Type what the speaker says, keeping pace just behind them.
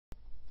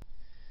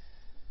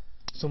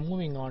So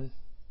moving on,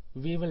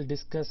 we will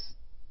discuss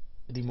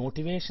the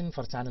motivation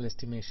for channel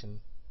estimation.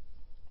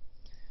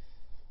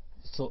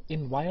 So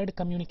in wired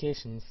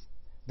communications,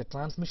 the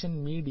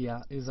transmission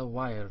media is a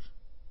wire,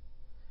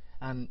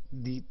 and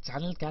the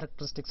channel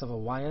characteristics of a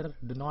wire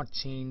do not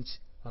change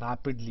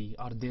rapidly,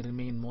 or they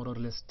remain more or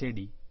less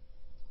steady.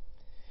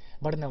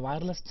 But in a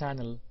wireless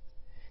channel,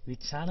 the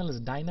channel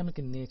is dynamic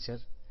in nature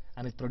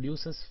and it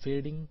produces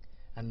fading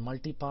and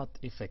multipath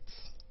effects.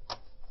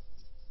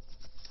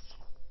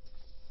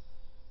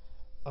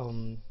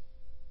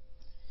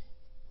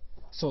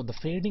 So the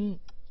fading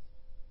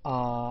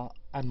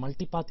and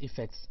multipath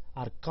effects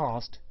are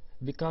caused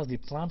because the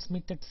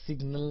transmitted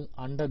signal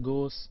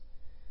undergoes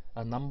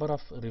a number of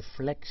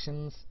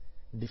reflections,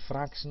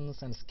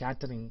 diffractions and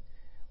scattering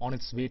on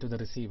its way to the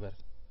receiver.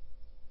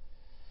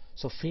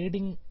 So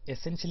fading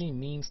essentially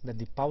means that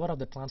the power of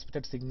the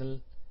transmitted signal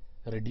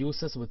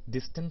reduces with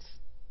distance,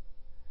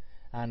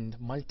 and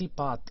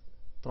multipath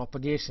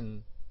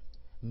propagation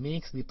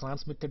makes the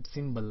transmitted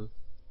symbol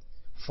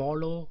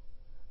follow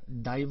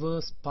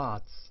diverse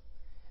paths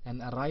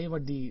and arrive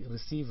at the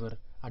receiver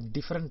at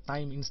different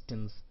time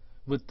instants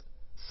with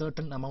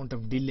certain amount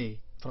of delay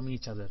from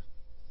each other.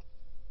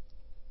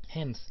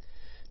 Hence,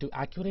 to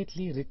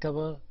accurately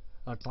recover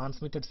a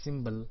transmitted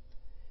symbol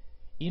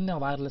in a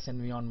wireless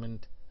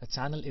environment, a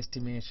channel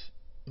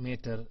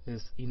estimator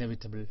is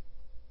inevitable.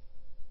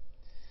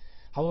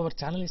 However,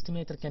 channel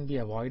estimator can be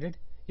avoided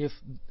if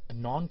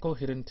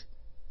non-coherent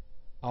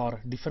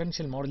or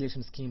differential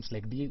modulation schemes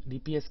like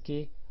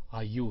DPSK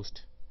are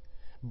used.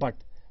 But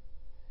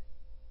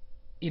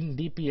in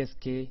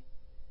DPSK,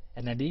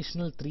 an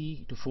additional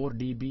 3 to 4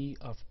 dB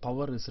of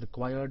power is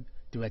required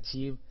to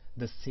achieve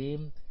the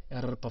same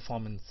error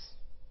performance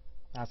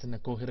as in a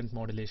coherent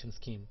modulation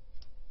scheme.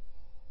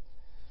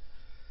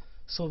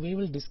 So we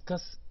will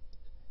discuss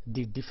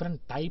the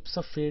different types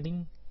of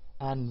fading,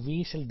 and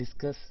we shall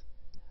discuss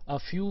a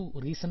few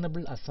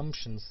reasonable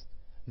assumptions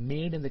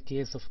made in the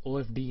case of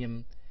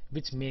OFDM,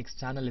 which makes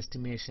channel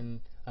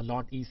estimation a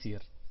lot easier.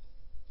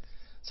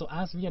 So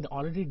as we had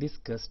already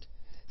discussed,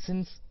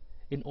 since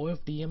in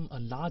OFDM a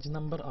large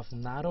number of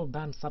narrow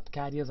band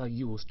subcarriers are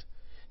used,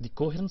 the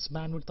coherence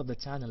bandwidth of the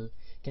channel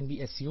can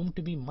be assumed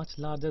to be much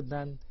larger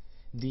than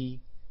the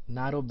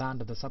narrow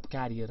band of the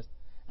subcarrier,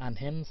 and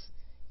hence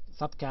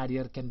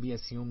subcarrier can be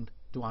assumed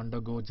to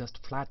undergo just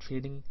flat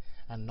fading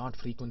and not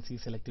frequency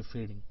selective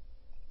fading.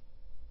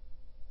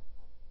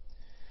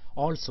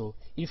 Also,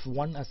 if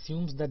one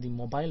assumes that the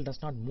mobile does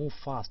not move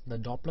fast, the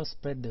Doppler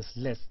spread is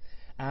less,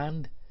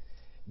 and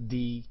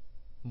the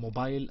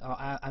mobile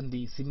and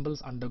the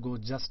symbols undergo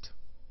just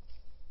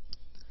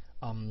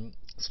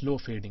slow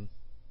fading.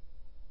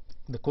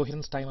 The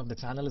coherence time of the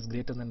channel is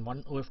greater than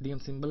one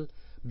OFDM symbol,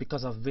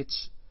 because of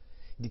which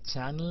the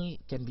channel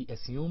can be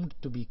assumed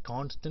to be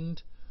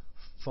constant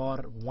for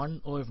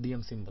one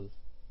OFDM symbol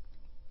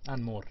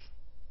and more.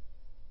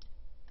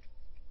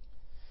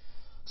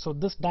 So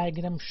this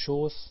diagram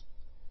shows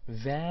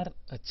where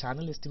a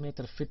channel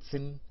estimator fits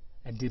in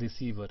at the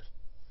receiver.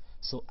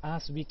 So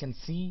as we can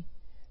see,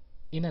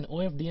 in an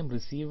OFDM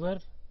receiver,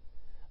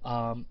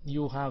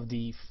 you have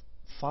the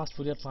fast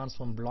Fourier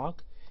transform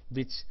block,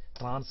 which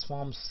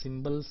transforms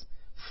symbols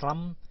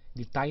from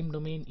the time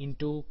domain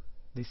into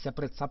the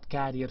separate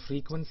subcarrier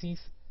frequencies,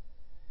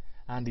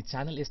 and the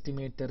channel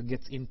estimator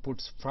gets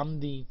inputs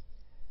from the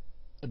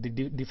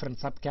different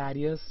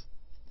subcarriers,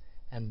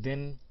 and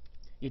then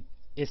it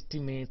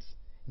estimates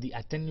the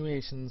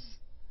attenuations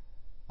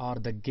or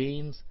the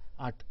gains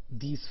at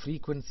these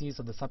frequencies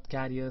of the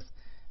subcarriers,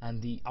 and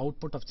the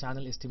output of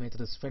channel estimator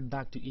is fed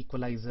back to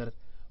equalizer,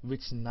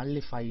 which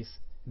nullifies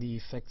the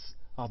effects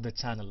of the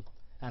channel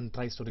and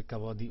tries to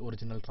recover the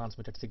original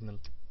transmitted signal.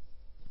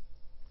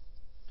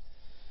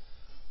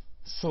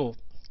 So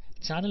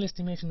channel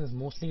estimation is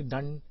mostly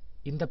done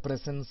in the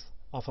presence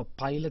of a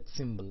pilot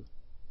symbol.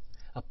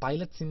 A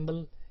pilot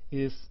symbol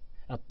is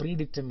a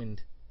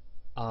predetermined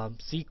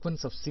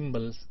sequence of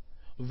symbols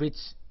which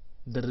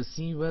the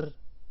receiver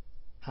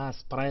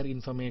has prior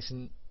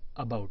information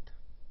about.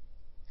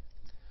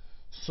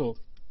 So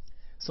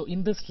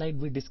in this slide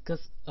we discuss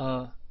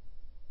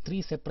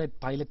 3 separate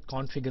pilot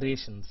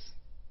configurations.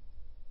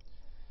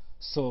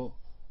 So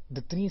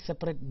the 3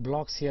 separate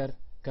blocks here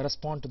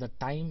correspond to the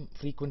time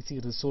frequency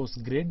resource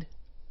grid,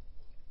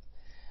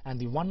 and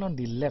the one on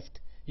the left,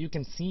 you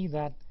can see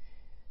that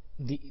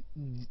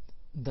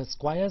the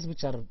squares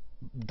which are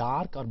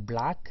dark or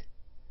black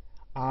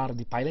are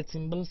the pilot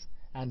symbols,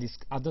 and these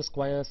other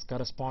squares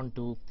correspond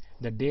to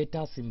the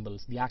data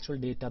symbols, the actual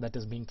data that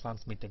is being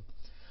transmitted.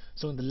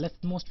 So in the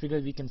leftmost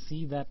figure we can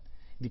see that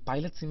the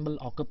pilot symbol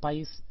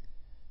occupies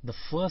the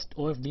first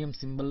OFDM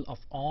symbol of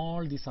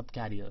all the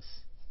subcarriers,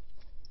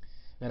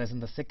 whereas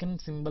in the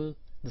second symbol,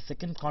 the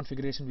second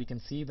configuration, we can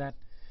see that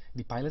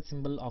the pilot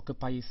symbol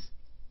occupies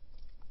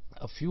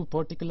a few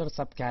particular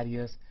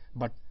subcarriers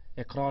but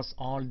across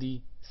all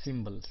the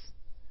symbols,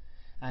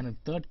 and in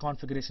third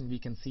configuration we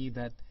can see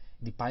that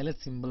the pilot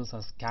symbols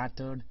are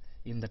scattered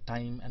in the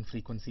time and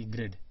frequency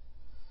grid.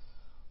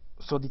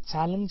 So the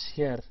challenge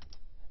here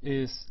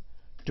is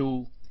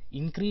to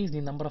increase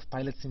the number of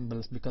pilot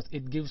symbols because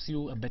it gives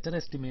you a better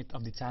estimate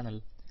of the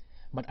channel.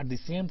 But at the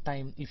same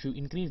time, if you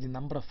increase the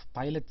number of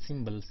pilot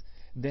symbols,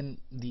 then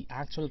the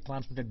actual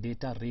transmitted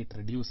data rate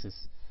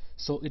reduces.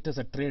 So it is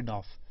a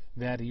trade-off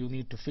where you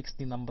need to fix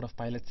the number of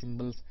pilot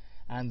symbols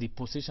and the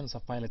positions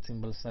of pilot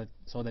symbols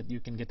so that you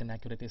can get an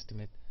accurate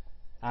estimate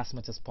as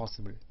much as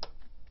possible.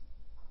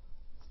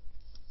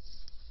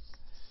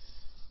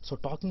 So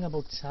talking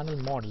about channel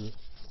model,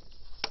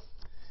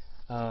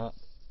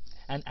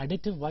 an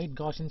additive wide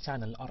Gaussian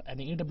channel or an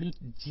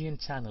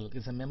AWGN channel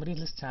is a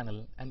memoryless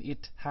channel, and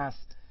it has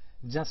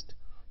just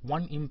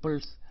one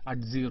impulse at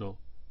 0.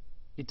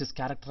 It is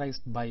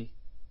characterized by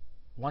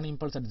one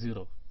impulse at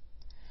 0.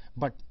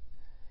 But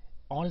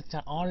all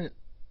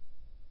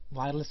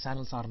wireless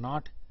channels are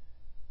not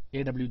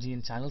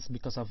AWGN channels,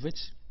 because of which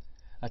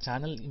a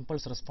channel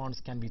impulse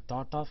response can be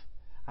thought of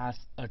as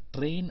a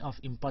train of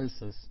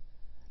impulses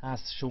as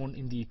shown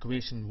in the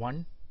equation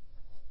 1,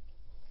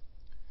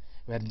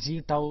 where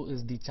G tau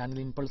is the channel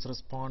impulse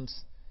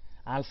response,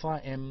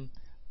 alpha m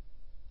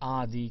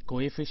are the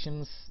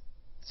coefficients,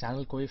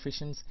 channel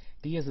coefficients,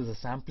 Ts is the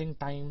sampling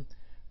time,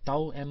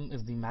 tau m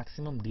is the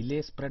maximum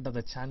delay spread of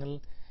the channel,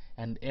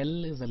 and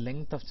L is the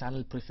length of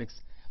channel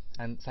prefix,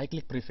 and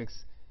cyclic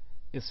prefix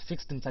is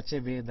fixed in such a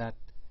way that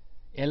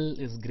L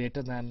is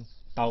greater than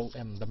tau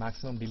m, the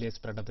maximum delay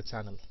spread of the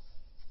channel.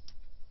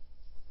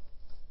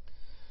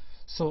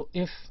 So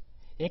if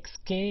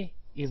xk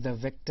is the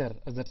vector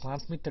as the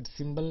transmitted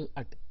symbol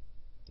at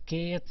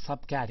kth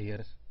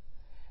subcarrier,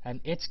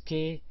 and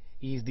hk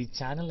is the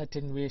channel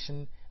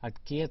attenuation at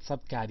kth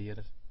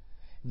subcarrier,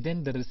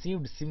 then the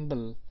received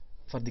symbol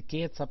for the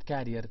kth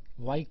subcarrier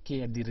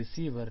yk at the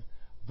receiver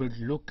would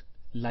look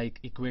like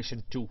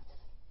equation 2.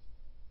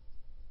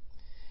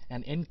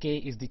 And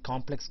nk is the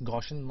complex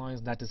Gaussian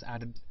noise that is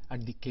added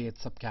at the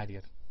kth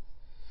subcarrier.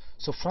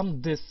 So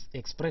from this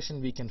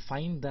expression we can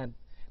find that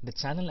the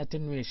channel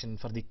attenuation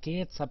for the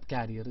kth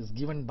subcarrier is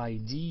given by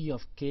G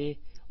of k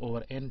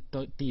over n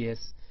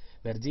ts,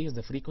 where G is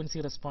the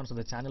frequency response of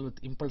the channel with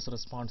impulse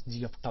response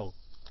G of tau.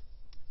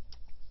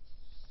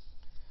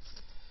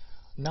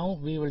 Now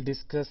we will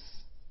discuss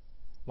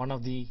one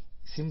of the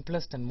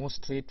simplest and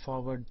most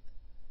straightforward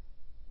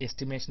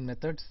estimation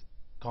methods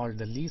called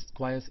the least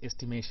squares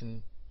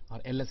estimation, or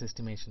LS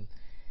estimation.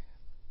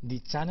 The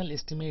channel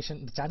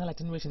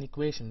attenuation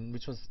equation,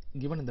 which was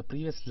given in the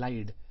previous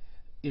slide,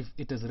 if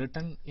it is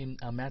written in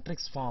a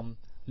matrix form,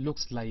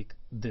 looks like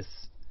this.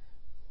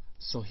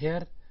 So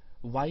here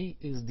y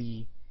is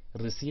the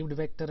received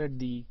vector at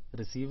the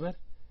receiver,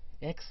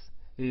 x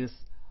is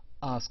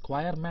a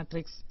square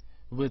matrix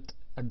with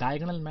a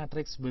diagonal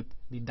matrix with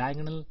the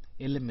diagonal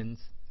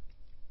elements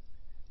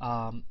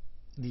as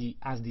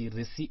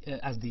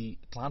the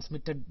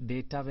transmitted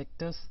data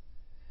vectors.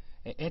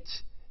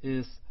 H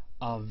is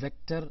a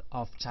vector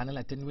of channel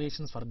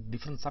attenuations for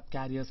different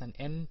subcarriers, and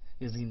n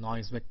is the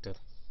noise vector.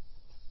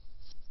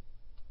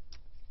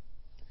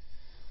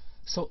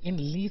 So in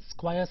least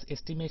squares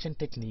estimation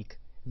technique,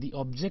 the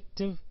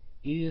objective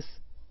is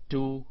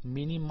to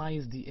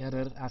minimize the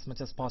error as much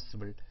as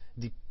possible.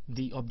 The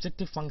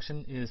objective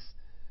function is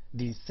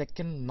the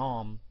second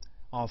norm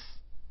of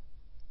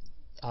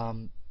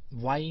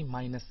y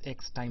minus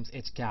x times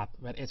h cap,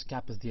 where h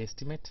cap is the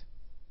estimate.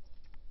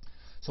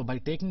 So by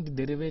taking the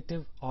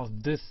derivative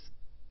of this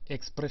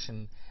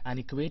expression and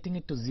equating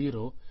it to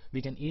 0,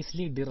 we can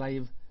easily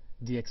derive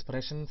the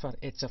expression for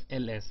h of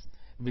ls,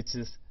 which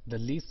is the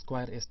least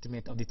square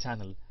estimate of the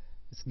channel.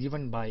 It's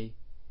given by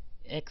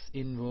x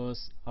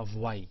inverse of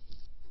y,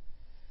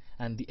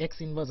 and the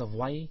x inverse of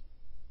y,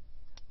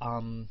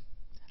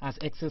 as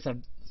x is a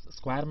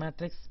square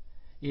matrix,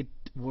 it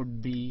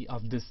would be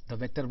of this, the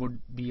vector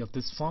would be of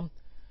this form,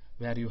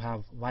 where you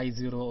have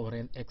y0 over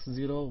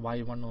x0,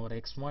 y1 over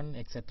x1,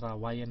 etc.,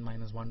 yn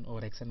minus 1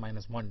 over xn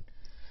minus 1.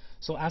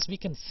 So as we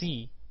can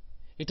see,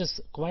 it is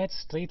quite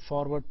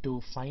straightforward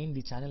to find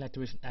the channel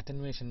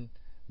attenuation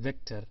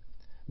vector,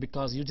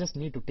 because you just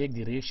need to take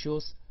the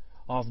ratios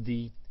of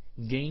the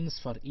gains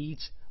for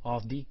each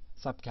of the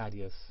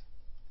subcarriers.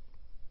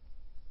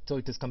 So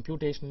it is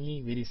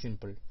computationally very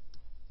simple.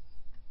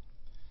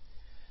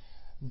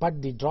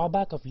 But the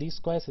drawback of least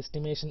squares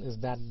estimation is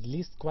that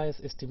least squares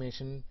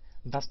estimation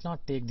does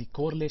not take the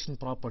correlation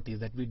properties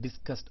that we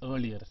discussed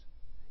earlier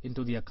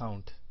into the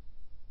account.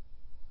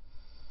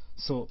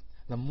 So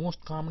the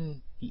most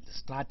common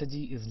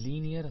strategy is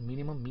linear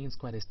minimum mean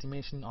square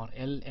estimation, or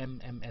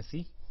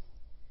LMMSE.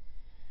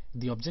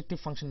 The objective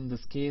function in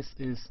this case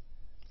is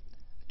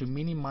to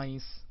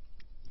minimize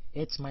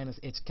h minus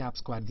h cap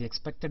square, the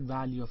expected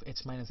value of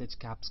h minus h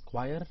cap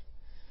square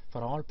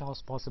for all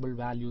possible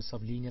values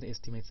of linear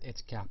estimates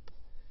h cap,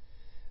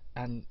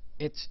 and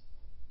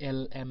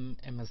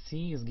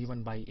HLMMSE is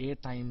given by a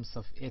times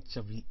of h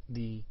of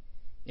the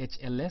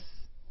HLS,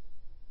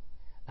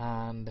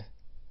 and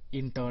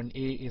in turn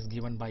a is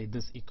given by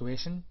this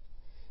equation,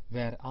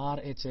 where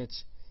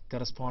RHH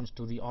corresponds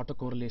to the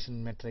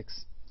autocorrelation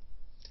matrix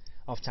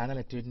of channel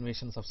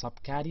attenuations of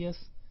subcarriers.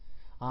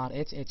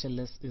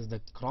 RHHLS is the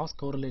cross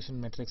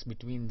correlation matrix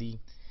between the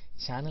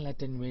channel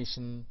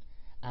attenuation,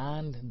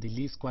 and the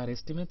least square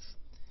estimates,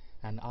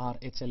 and R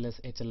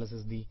HLS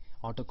is the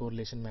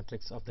autocorrelation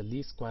matrix of the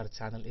least square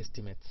channel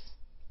estimates.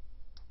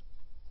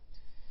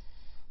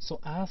 So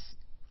as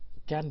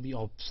can be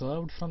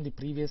observed from the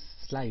previous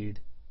slide,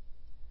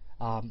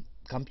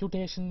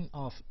 computation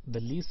of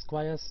the least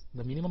squares,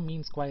 the minimum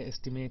mean square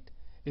estimate,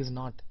 is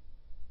not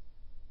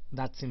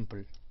that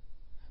simple,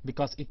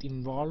 because it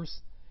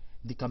involves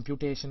the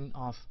computation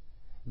of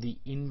the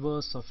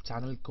inverse of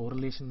channel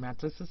correlation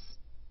matrices,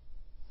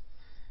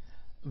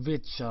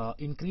 which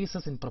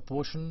increases in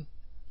proportion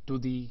to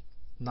the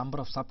number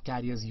of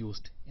subcarriers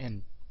used,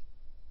 n.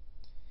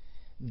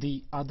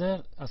 The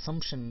other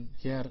assumption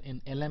here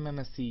in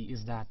LMMSE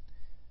is that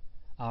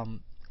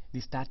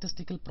the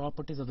statistical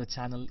properties of the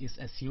channel is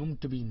assumed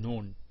to be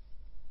known,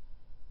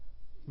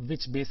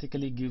 which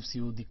basically gives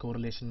you the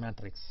correlation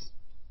matrix.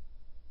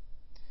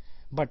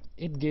 But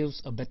it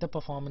gives a better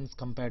performance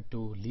compared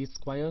to least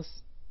squares,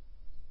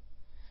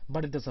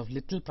 but it is of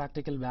little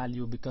practical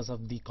value because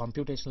of the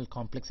computational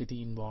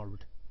complexity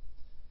involved.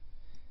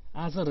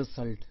 As a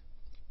result,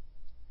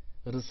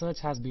 research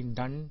has been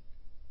done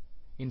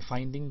in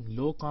finding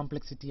low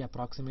complexity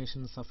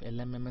approximations of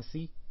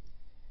LMMSE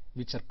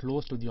which are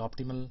close to the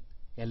optimal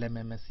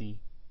LMMSE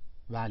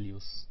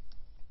values.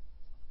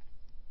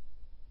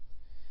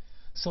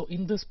 So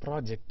in this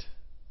project,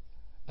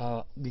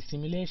 the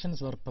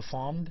simulations were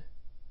performed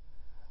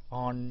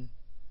on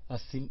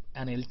an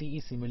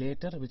LTE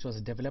simulator which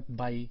was developed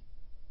by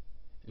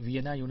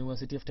Vienna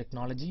University of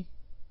Technology.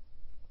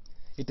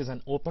 It is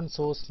an open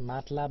source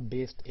MATLAB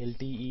based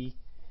LTE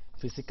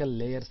physical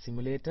layer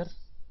simulator,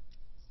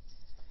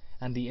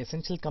 and the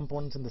essential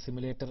components in the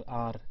simulator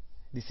are: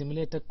 the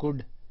simulator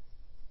could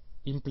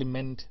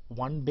implement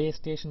one base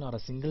station or a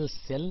single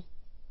cell.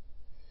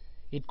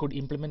 It could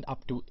implement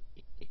up to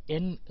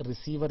n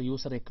receiver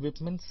user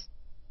equipments.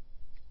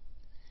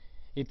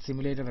 It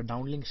simulated a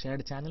downlink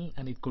shared channel,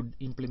 and it could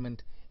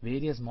implement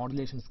various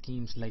modulation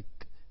schemes like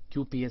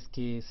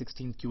QPSK,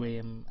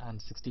 16QAM and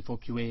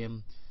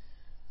 64QAM,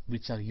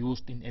 which are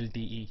used in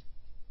LTE.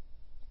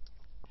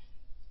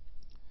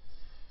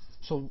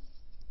 So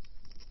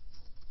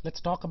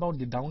let's talk about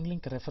the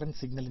downlink reference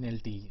signal in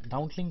LTE.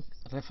 Downlink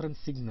reference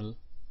signal,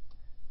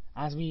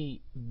 as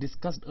we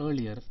discussed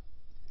earlier,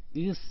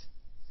 is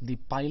the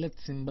pilot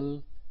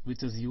symbol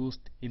which is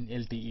used in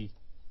LTE.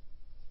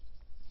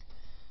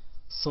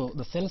 So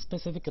the cell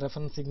specific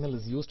reference signal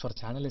is used for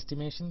channel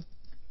estimation.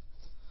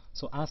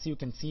 So as you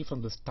can see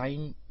from this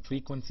time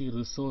frequency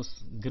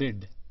resource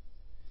grid,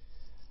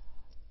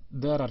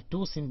 there are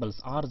two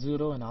symbols,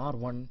 R0 and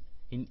R1,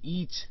 in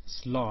each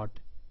slot,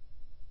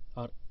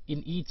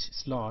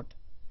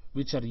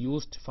 which are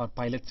used for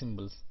pilot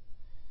symbols.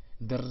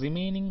 The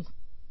remaining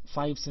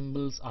 5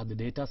 symbols are the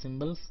data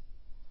symbols.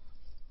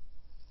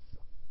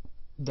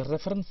 The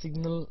reference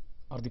signal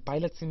or the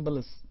pilot symbol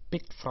is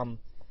picked from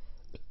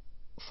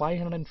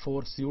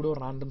 504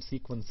 pseudo-random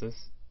sequences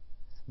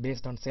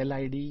based on cell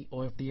ID,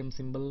 OFDM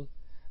symbol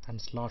and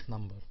slot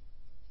number.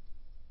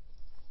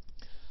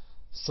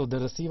 So the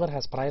receiver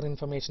has prior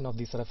information of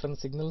these reference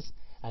signals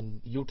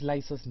and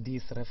utilizes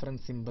these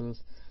reference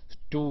symbols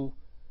to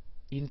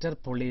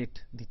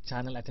interpolate the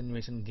channel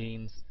attenuation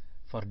gains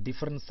for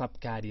different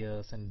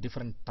subcarriers and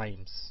different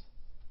times.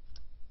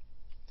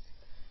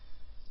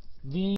 We